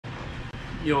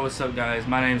Yo, what's up guys?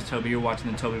 My name is Toby. You're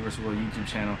watching the Toby vs. World YouTube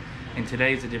channel, and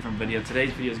today's a different video. Today's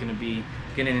video is going to be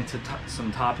getting into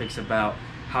some topics about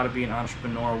how to be an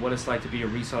entrepreneur, what it's like to be a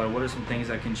reseller, what are some things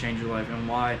that can change your life, and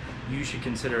why you should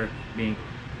consider being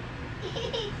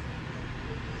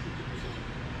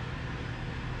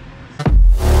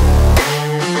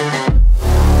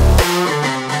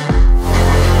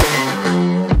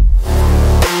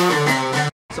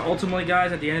ultimately,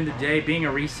 guys, at the end of the day, being a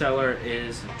reseller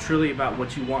is truly about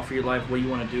what you want for your life, what you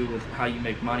want to do with how you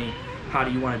make money, how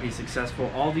do you want to be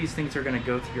successful. All these things are going to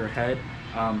go through your head.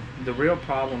 The real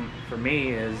problem for me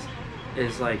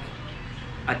is like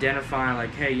identifying,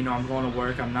 like, hey, you know, I'm going to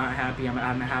work, I'm not happy,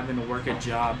 I'm having to work a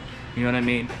job, you know what I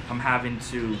mean? I'm having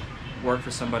to work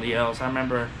for somebody else. I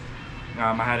remember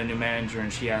I had a new manager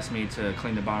and she asked me to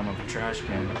clean the bottom of a trash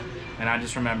can, and I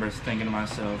just remember thinking to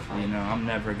myself, you know, I'm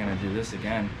never gonna do this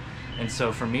again. And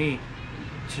so for me,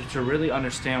 to really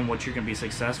understand what you're gonna be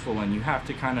successful in, you have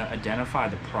to kind of identify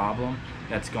the problem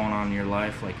that's going on in your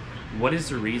life. Like, what is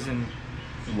the reason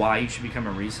why you should become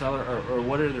a reseller, or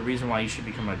what are the reason why you should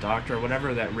become a doctor, or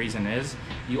whatever that reason is.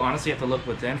 You honestly have to look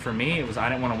within. For me, it was I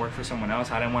didn't want to work for someone else.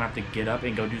 I didn't want to have to get up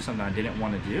and go do something I didn't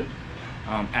want to do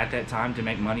at that time to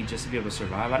make money just to be able to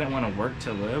survive. I didn't want to work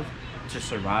to live, to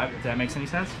survive, if that makes any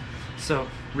sense. So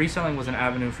reselling was an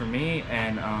avenue for me,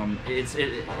 and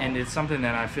it's something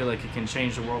that I feel like it can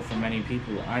change the world for many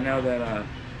people. I know that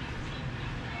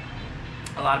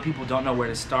a lot of people don't know where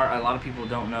to start. A lot of people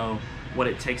don't know what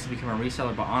it takes to become a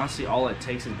reseller, but honestly, all it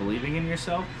takes is believing in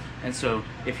yourself. And so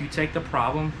if you take the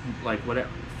problem, like,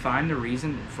 find the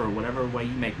reason for whatever way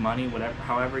you make money,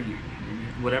 whatever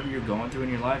you're going through in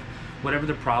your life, whatever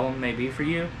the problem may be for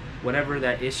you, whatever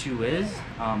that issue is,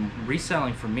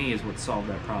 reselling for me is what solved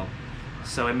that problem.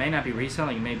 So it may not be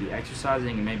reselling, it may be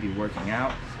exercising, it may be working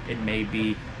out, it may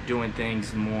be doing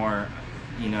things more,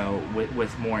 you know,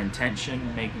 with more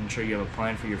intention, making sure you have a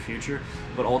plan for your future.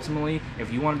 But ultimately,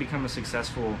 if you want to become a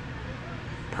successful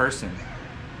person,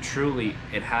 truly,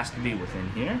 it has to be within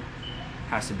here,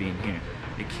 has to be in here.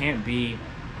 It can't be,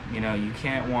 you know, you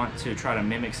can't want to try to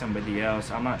mimic somebody else.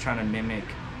 I'm not trying to mimic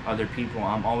other people.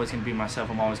 I'm always going to be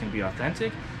myself. I'm always going to be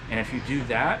authentic. And if you do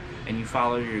that and you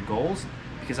follow your goals,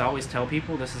 because I always tell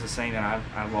people, this is a saying that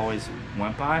I've always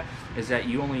went by, is that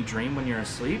you only dream when you're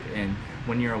asleep, and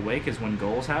when you're awake is when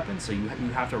goals happen. So you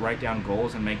have to write down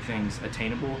goals and make things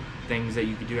attainable, things that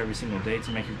you can do every single day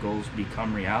to make your goals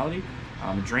become reality.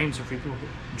 Dreams are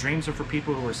for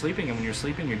people who are sleeping, and when you're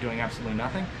sleeping, you're doing absolutely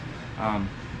nothing.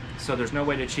 So there's no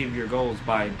way to achieve your goals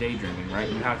by daydreaming, right?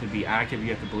 You have to be active, you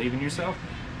have to believe in yourself.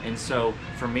 And so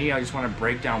for me, I just want to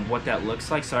break down what that looks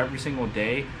like. So every single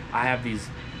day, I have these,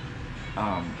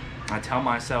 I tell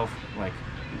myself like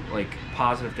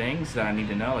positive things that I need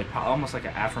to know, like almost like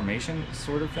an affirmation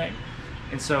sort of thing.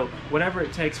 And so whatever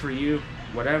it takes for you,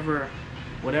 whatever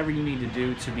you need to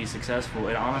do to be successful,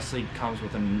 it honestly comes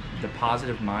with the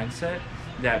positive mindset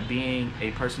that being a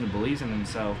person who believes in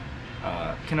themselves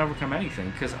can overcome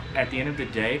anything. Because at the end of the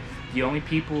day, the only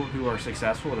people who are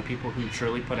successful are the people who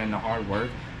truly put in the hard work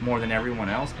more than everyone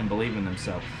else and believe in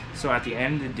themselves. So at the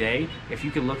end of the day, if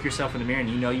you can look yourself in the mirror and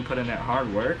you know you put in that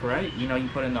hard work, right? You know you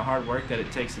put in the hard work that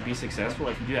it takes to be successful.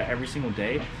 If you do that every single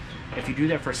day, if you do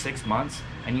that for 6 months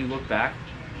and you look back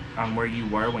on where you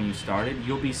were when you started,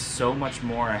 you'll be so much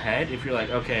more ahead. If you're like,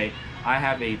 okay, I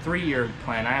have a 3-year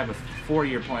plan, I have a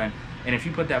 4-year plan, and if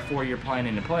you put that 4-year plan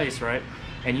into place, right,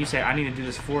 and you say, I need to do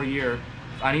this 4-year,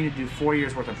 I need to do 4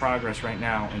 years worth of progress right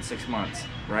now in 6 months,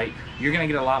 right? You're gonna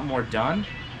get a lot more done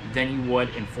than you would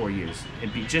in 4 years.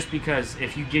 It'd be just because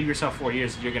if you give yourself 4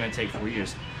 years, you're gonna take 4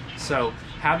 years. So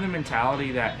have the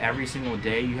mentality that every single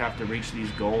day you have to reach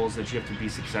these goals, that you have to be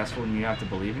successful, and you have to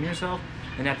believe in yourself.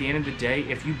 And at the end of the day,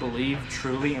 if you believe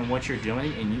truly in what you're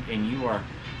doing, and you are,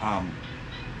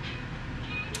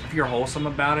 if you're wholesome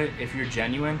about it, if you're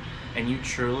genuine, and you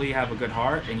truly have a good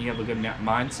heart, and you have a good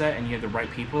mindset, and you have the right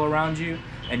people around you,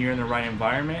 and you're in the right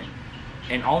environment,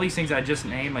 and all these things I just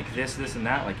named, like this and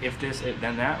that, like if this,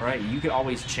 then that, right? You could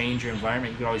always change your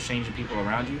environment. You could always change the people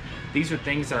around you. These are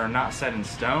things that are not set in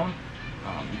stone.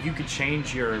 You could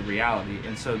change your reality.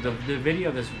 And so the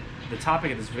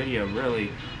topic of this video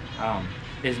really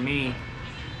is me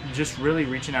just really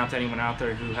reaching out to anyone out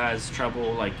there who has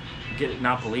trouble, like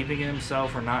not believing in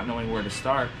himself or not knowing where to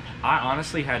start. I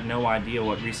honestly had no idea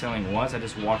what reselling was. I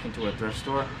just walked into a thrift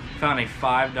store, found a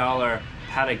 $5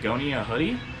 Patagonia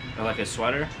hoodie, or like a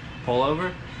sweater,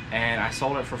 pullover, and I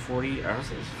sold it for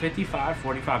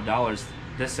 $45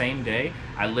 the same day.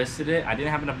 I listed it. I didn't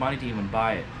have enough money to even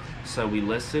buy it, so we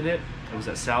listed it. It was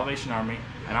at Salvation Army,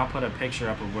 and I'll put a picture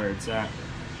up of where it's at.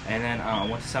 And then I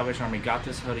went to Salvation Army, got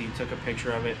this hoodie, took a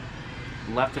picture of it,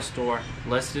 left the store,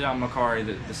 listed it on Mercari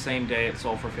the same day it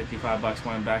sold for 55 bucks,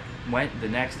 went the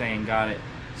next day and got it,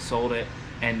 sold it.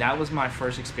 And that was my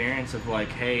first experience of like,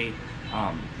 hey,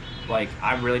 like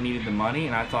I really needed the money,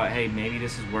 and I thought, hey, maybe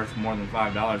this is worth more than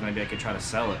 $5, maybe I could try to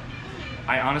sell it.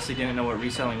 I honestly didn't know what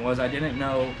reselling was. I didn't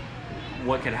know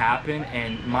what could happen,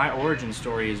 and my origin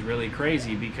story is really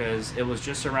crazy because it was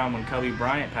just around when Kobe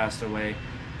Bryant passed away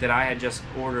that I had just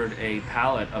ordered a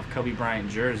pallet of Kobe Bryant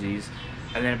jerseys,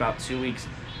 and then about 2 weeks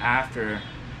after,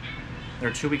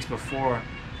 or 2 weeks before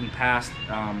he passed,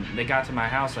 they got to my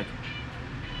house like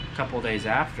a couple of days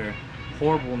after.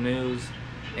 Horrible news.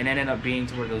 And ended up being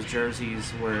to where those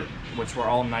jerseys were, which were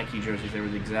all Nike jerseys, they were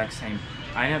the exact same.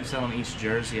 I ended up selling each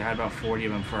jersey. I had about 40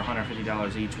 of them for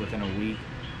 $150 each within a week.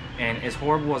 And as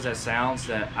horrible as that sounds,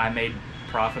 that I made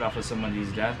profit off of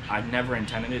somebody's death, I never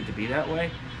intended it to be that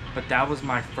way. But that was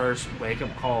my first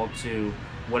wake-up call to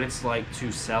what it's like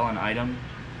to sell an item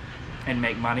and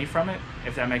make money from it,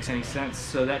 if that makes any sense.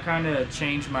 So that kind of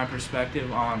changed my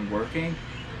perspective on working.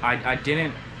 I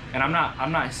didn't. And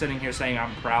I'm not sitting here saying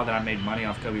I'm proud that I made money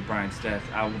off Kobe Bryant's death.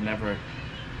 I would never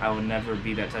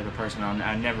be that type of person.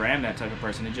 I never am that type of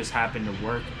person. It just happened to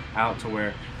work out to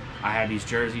where I had these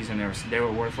jerseys and they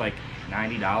were worth like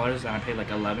 $90, and I paid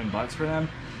like 11 bucks for them,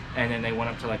 and then they went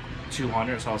up to like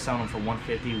 200, so I was selling them for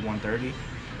 150, 130. It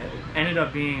ended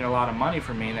up being a lot of money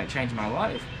for me, and that changed my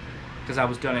life because I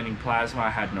was donating plasma. I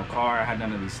had no car. I had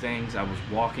none of these things. I was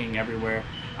walking everywhere.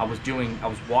 I was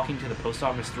walking to the post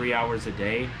office 3 hours a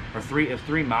day, or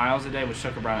 3 miles a day, which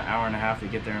took about an hour and a half to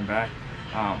get there and back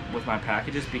with my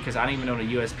packages, because I didn't even know what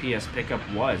a USPS pickup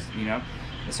was, you know.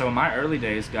 And so in my early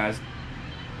days, guys,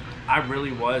 I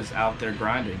really was out there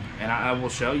grinding, and I will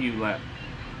show you that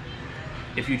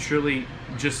if you truly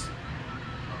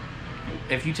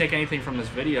if you take anything from this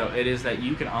video, it is that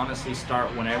you can honestly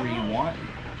start whenever you want,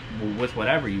 with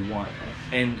whatever you want.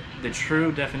 And the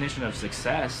true definition of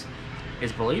success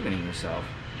is believing in yourself,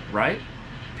 right?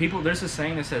 People, there's a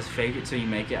saying that says fake it till you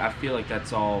make it. I feel like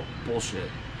that's all bullshit.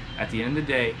 At the end of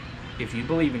the day, if you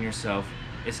believe in yourself,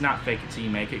 it's not fake it till you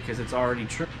make it, because it's already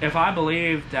true. If I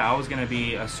believed that I was going to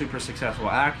be a super successful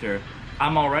actor,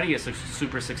 I'm already a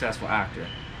super successful actor.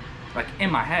 Like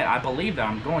in my head, I believe that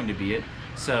I'm going to be it,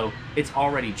 so it's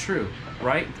already true,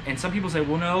 right? And some people say,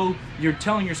 well, no, you're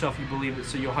telling yourself you believe it,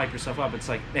 so you'll hype yourself up. It's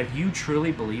like, if you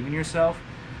truly believe in yourself,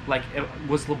 like,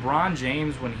 was LeBron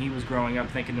James, when he was growing up,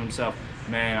 thinking to himself,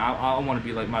 man, I want to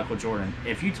be like Michael Jordan?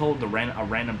 If you told a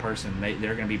random person they're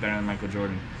going to be better than Michael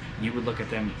Jordan, you would look at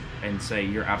them and say,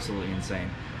 you're absolutely insane,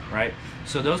 right?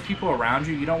 So those people around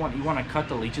you, you want to cut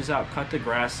the leeches out, cut the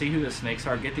grass, see who the snakes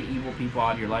are, get the evil people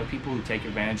out of your life, people who take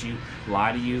advantage of you,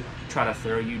 lie to you, try to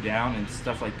throw you down and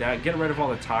stuff like that. Get rid of all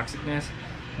the toxicness.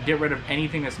 Get rid of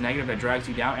anything that's negative that drags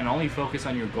you down, and only focus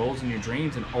on your goals and your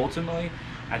dreams. And ultimately,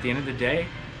 at the end of the day,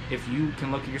 if you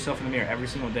can look at yourself in the mirror every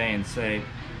single day and say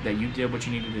that you did what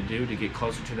you needed to do to get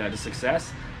closer to that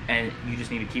success, and you just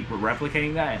need to keep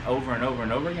replicating that and over and over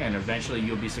and over again, and eventually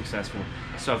you'll be successful.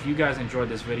 So if you guys enjoyed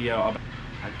this video,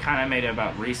 I kind of made it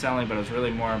about reselling, but it was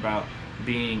really more about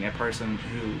being a person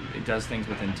who does things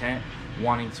with intent,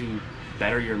 wanting to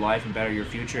better your life and better your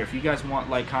future. If you guys want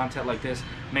content like this,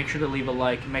 make sure to leave a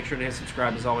like, make sure to hit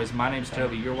subscribe. As always, my name's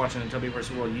Toby. You're watching the Toby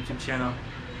vs. World YouTube channel.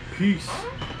 Peace.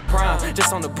 Prime,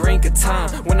 just on the brink of time.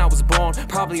 When I was born,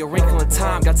 probably a wrinkle in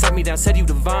time. God set me down, said you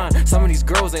divine. Some of these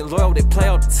girls ain't loyal, they play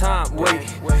all the time. Wait,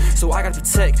 so I gotta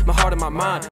protect my heart and my mind.